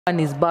one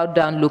is bowed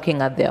down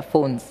looking at their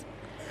phones.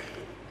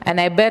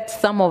 And I bet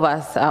some of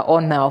us are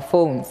on our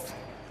phones.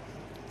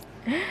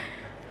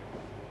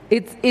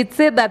 It's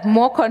said that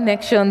more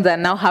connections are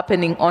now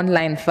happening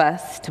online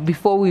first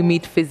before we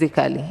meet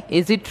physically.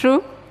 Is it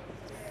true?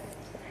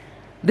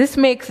 This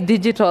makes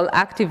digital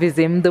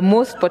activism the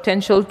most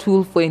potential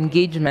tool for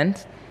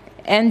engagement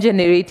and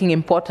generating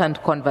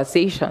important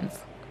conversations.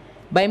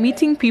 By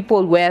meeting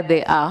people where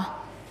they are,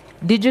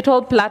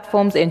 digital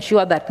platforms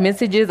ensure that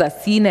messages are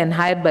seen and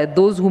heard by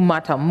those who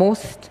matter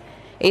most,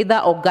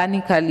 either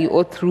organically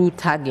or through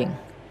tagging.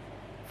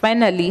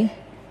 Finally,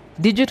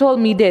 digital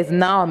media is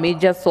now a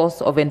major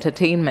source of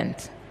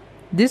entertainment.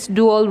 This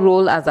dual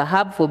role as a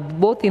hub for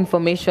both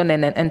information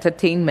and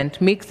entertainment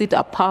makes it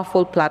a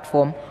powerful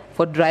platform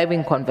for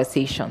driving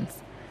conversations.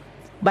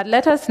 But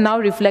let us now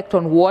reflect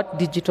on what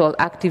digital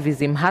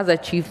activism has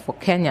achieved for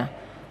Kenya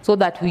so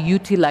that we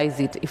utilize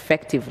it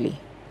effectively.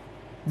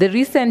 The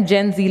recent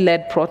Gen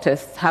Z-led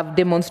protests have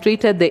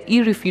demonstrated the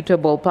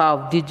irrefutable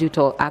power of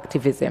digital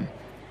activism.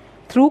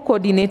 Through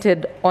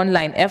coordinated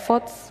online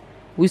efforts,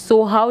 we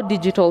saw how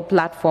digital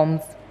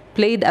platforms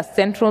played a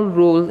central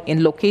role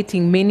in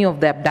locating many of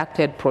the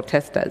abducted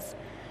protesters.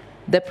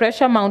 The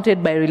pressure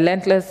mounted by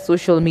relentless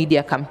social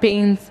media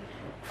campaigns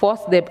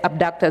forced the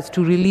abductors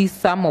to release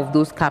some of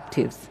those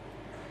captives.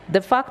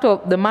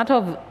 The matter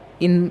of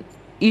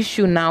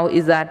issue now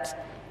is that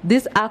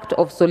this act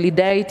of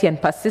solidarity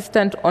and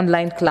persistent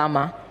online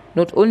clamor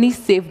not only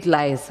saved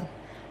lives,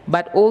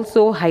 but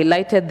also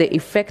highlighted the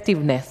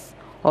effectiveness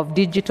of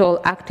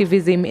digital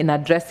activism in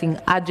addressing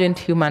urgent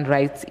human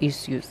rights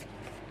issues.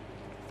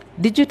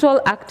 Digital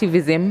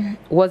activism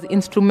was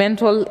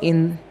instrumental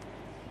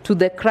to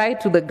the cry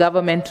to the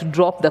government to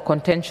drop the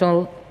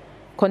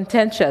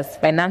contentious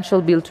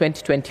Financial Bill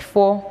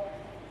 2024,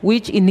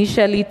 which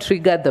initially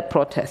triggered the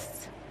protests.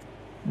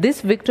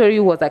 This victory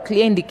was a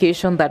clear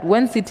indication that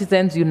when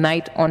citizens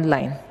unite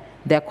online,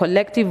 their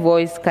collective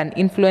voice can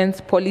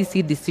influence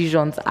policy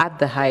decisions at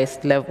the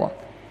highest level.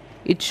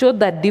 It showed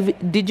that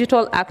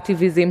digital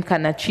activism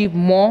can achieve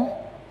more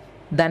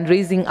than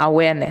raising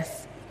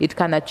awareness. It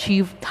can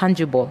achieve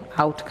tangible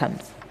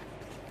outcomes.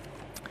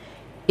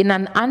 In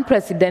an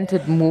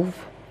unprecedented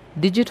move,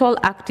 digital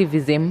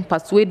activism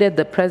persuaded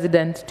the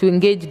president to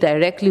engage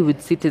directly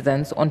with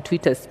citizens on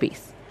Twitter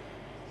Space.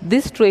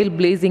 This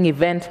trailblazing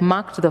event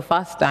marked the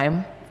first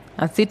time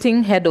a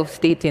sitting head of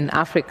state in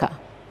Africa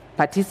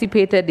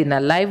participated in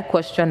a live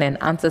question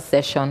and answer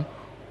session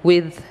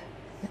with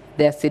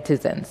their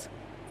citizens.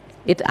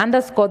 It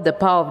underscored the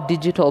power of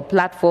digital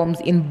platforms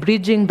in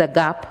bridging the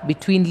gap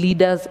between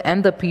leaders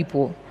and the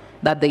people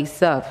that they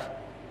serve,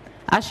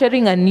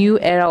 ushering a new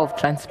era of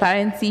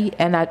transparency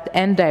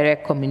and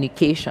direct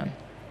communication.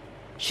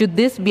 Should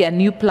this be a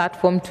new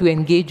platform to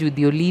engage with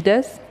your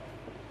leaders?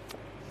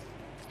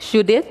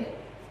 Should it?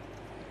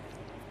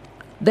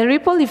 The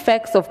ripple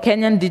effects of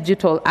Kenyan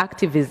digital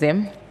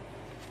activism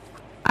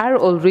are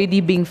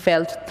already being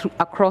felt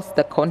across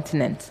the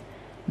continent.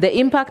 The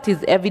impact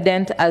is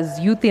evident as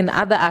youth in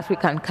other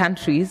African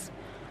countries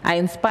are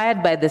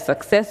inspired by the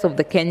success of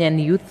the Kenyan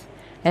youth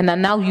and are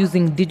now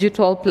using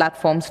digital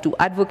platforms to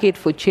advocate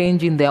for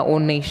change in their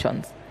own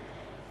nations.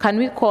 Can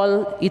we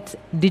call it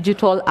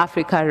Digital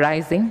Africa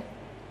Rising?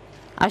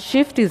 A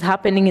shift is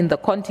happening in the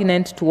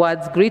continent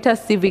towards greater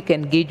civic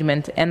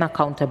engagement and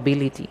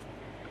accountability.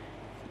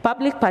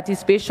 Public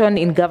participation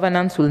in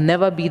governance will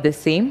never be the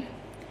same.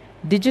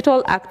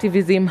 Digital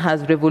activism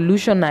has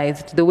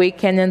revolutionized the way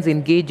Kenyans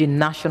engage in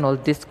national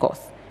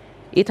discourse.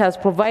 It has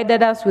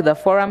provided us with a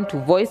forum to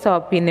voice our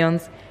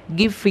opinions,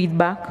 give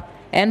feedback,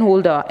 and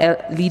hold our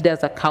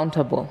leaders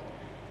accountable.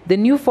 The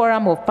new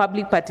forum of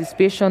public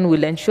participation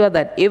will ensure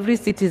that every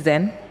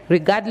citizen,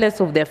 regardless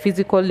of their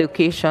physical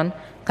location,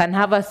 can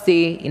have a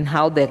say in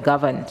how they're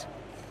governed.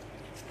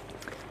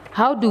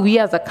 How do we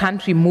as a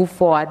country move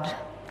forward,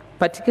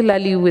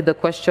 particularly with the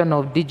question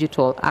of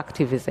digital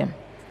activism?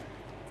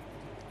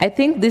 I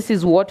think this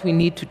is what we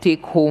need to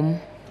take home,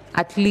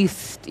 at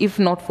least, if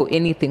not for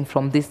anything,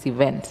 from this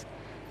event.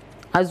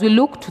 As we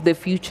look to the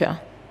future,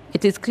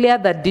 it is clear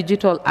that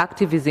digital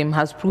activism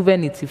has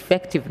proven its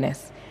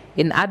effectiveness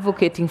in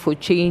advocating for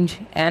change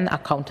and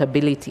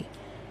accountability.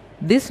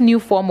 This new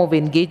form of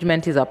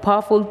engagement is a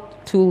powerful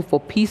tool for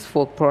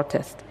peaceful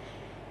protest.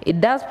 It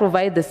does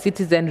provide the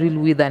citizenry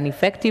with an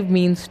effective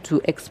means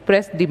to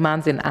express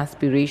demands and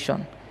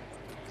aspiration.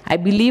 I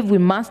believe we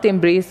must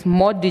embrace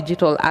more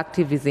digital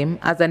activism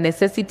as a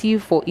necessity,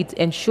 for it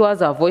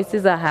ensures our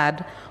voices are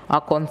heard,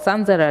 our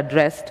concerns are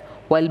addressed,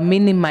 while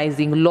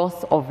minimizing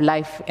loss of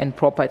life and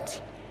property.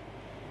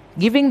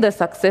 Given the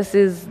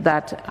successes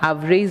that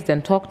I've raised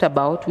and talked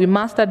about, we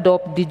must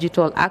adopt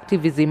digital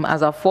activism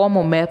as a form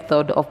or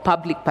method of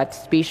public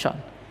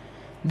participation.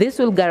 This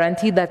will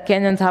guarantee that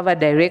Kenyans have a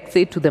direct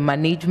say to the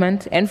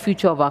management and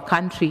future of our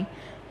country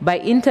by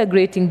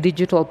integrating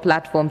digital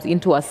platforms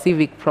into our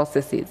civic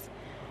processes.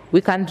 We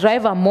can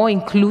drive a more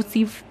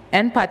inclusive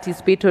and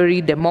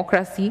participatory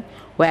democracy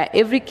where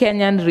every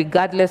Kenyan,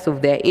 regardless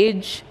of their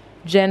age,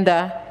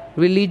 gender,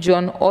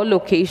 religion, or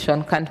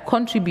location, can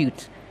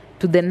contribute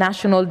to the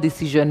national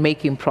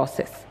decision-making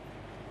process.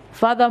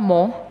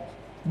 Furthermore,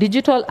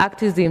 digital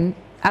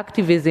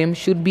activism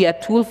should be a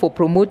tool for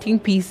promoting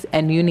peace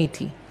and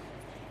unity.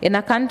 In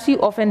a country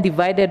often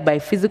divided by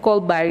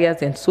physical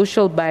barriers and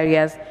social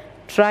barriers,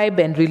 tribe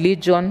and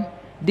religion,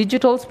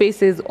 digital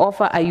spaces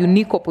offer a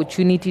unique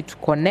opportunity to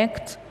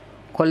connect,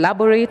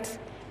 collaborate,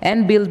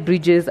 and build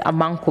bridges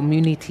among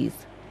communities.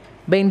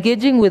 By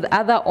engaging with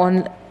other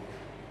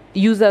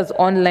users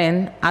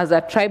online as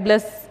a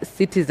tribeless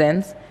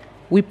citizens,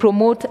 we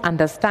promote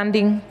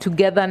understanding,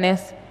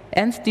 togetherness,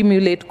 and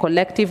stimulate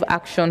collective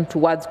action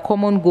towards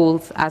common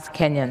goals as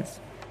Kenyans.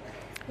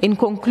 In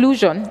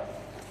conclusion,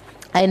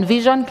 I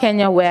envision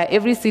Kenya where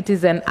every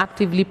citizen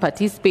actively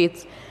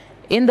participates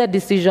in the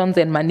decisions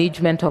and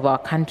management of our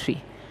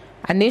country,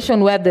 a nation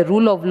where the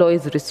rule of law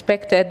is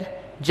respected,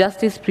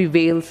 justice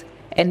prevails,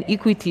 and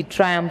equity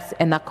triumphs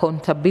and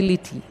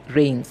accountability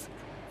reigns.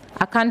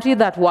 A country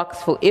that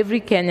works for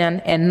every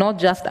Kenyan and not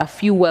just a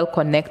few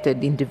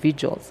well-connected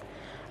individuals.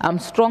 I'm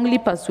strongly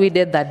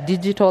persuaded that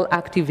digital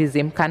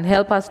activism can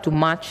help us to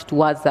march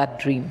towards that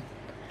dream.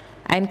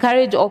 I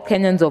encourage all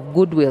Kenyans of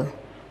goodwill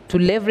to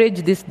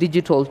leverage these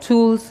digital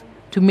tools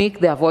to make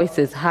their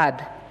voices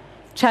heard,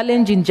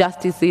 challenge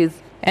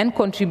injustices, and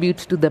contribute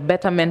to the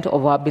betterment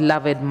of our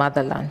beloved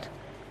motherland.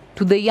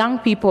 To the young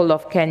people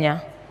of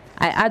Kenya,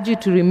 I urge you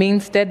to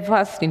remain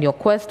steadfast in your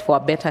quest for a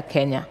better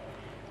Kenya.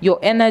 Your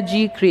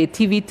energy,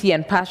 creativity,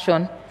 and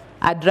passion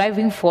are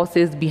driving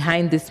forces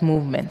behind this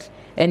movement,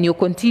 and your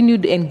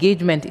continued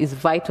engagement is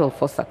vital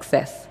for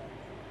success.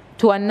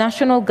 To our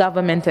national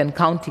government and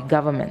county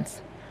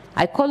governments,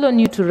 I call on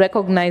you to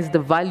recognize the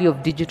value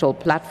of digital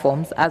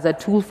platforms as a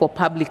tool for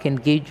public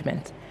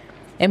engagement.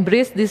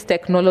 Embrace these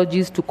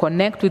technologies to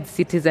connect with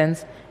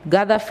citizens,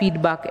 gather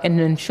feedback, and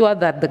ensure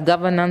that the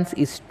governance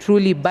is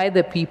truly by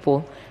the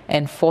people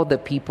and for the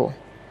people.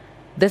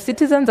 The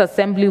Citizens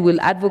Assembly will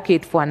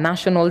advocate for a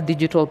national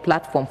digital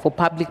platform for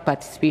public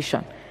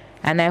participation,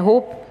 and I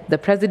hope the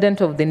President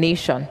of the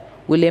nation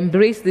will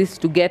embrace this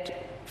to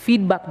get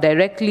feedback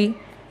directly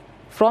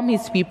from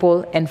his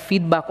people and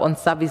feedback on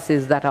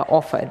services that are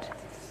offered.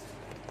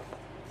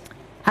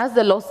 As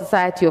the Law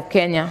Society of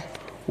Kenya,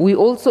 we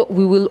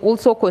will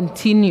also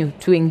continue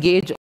to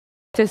engage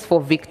justice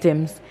for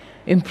victims,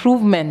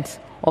 improvement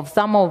of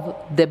some of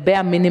the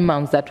bare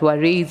minimums that were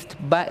raised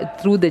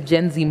through the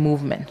Gen Z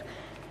movement,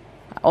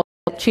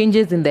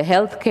 changes in the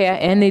healthcare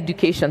and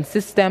education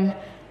system,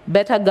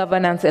 better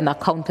governance and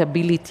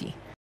accountability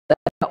that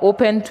are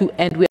open to,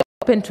 and we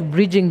are open to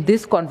bridging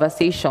this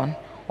conversation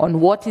on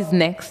what is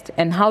next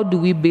and how do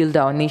we build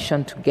our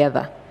nation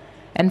together.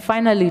 And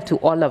finally, to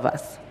all of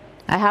us,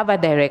 I have a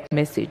direct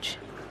message.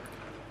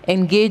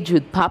 Engage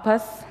with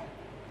purpose,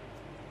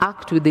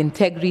 act with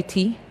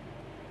integrity,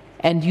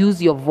 and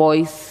use your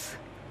voice.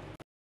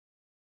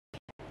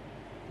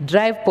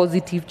 Drive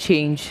positive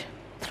change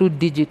through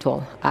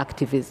digital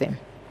activism.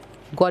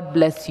 God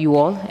bless you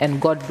all, and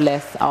God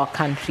bless our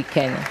country,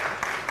 Kenya.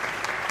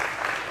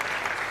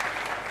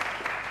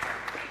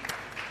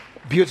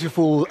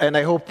 Beautiful, and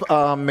I hope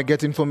I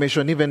get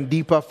information even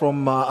deeper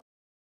from, I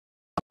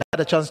had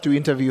a chance to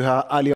interview her earlier.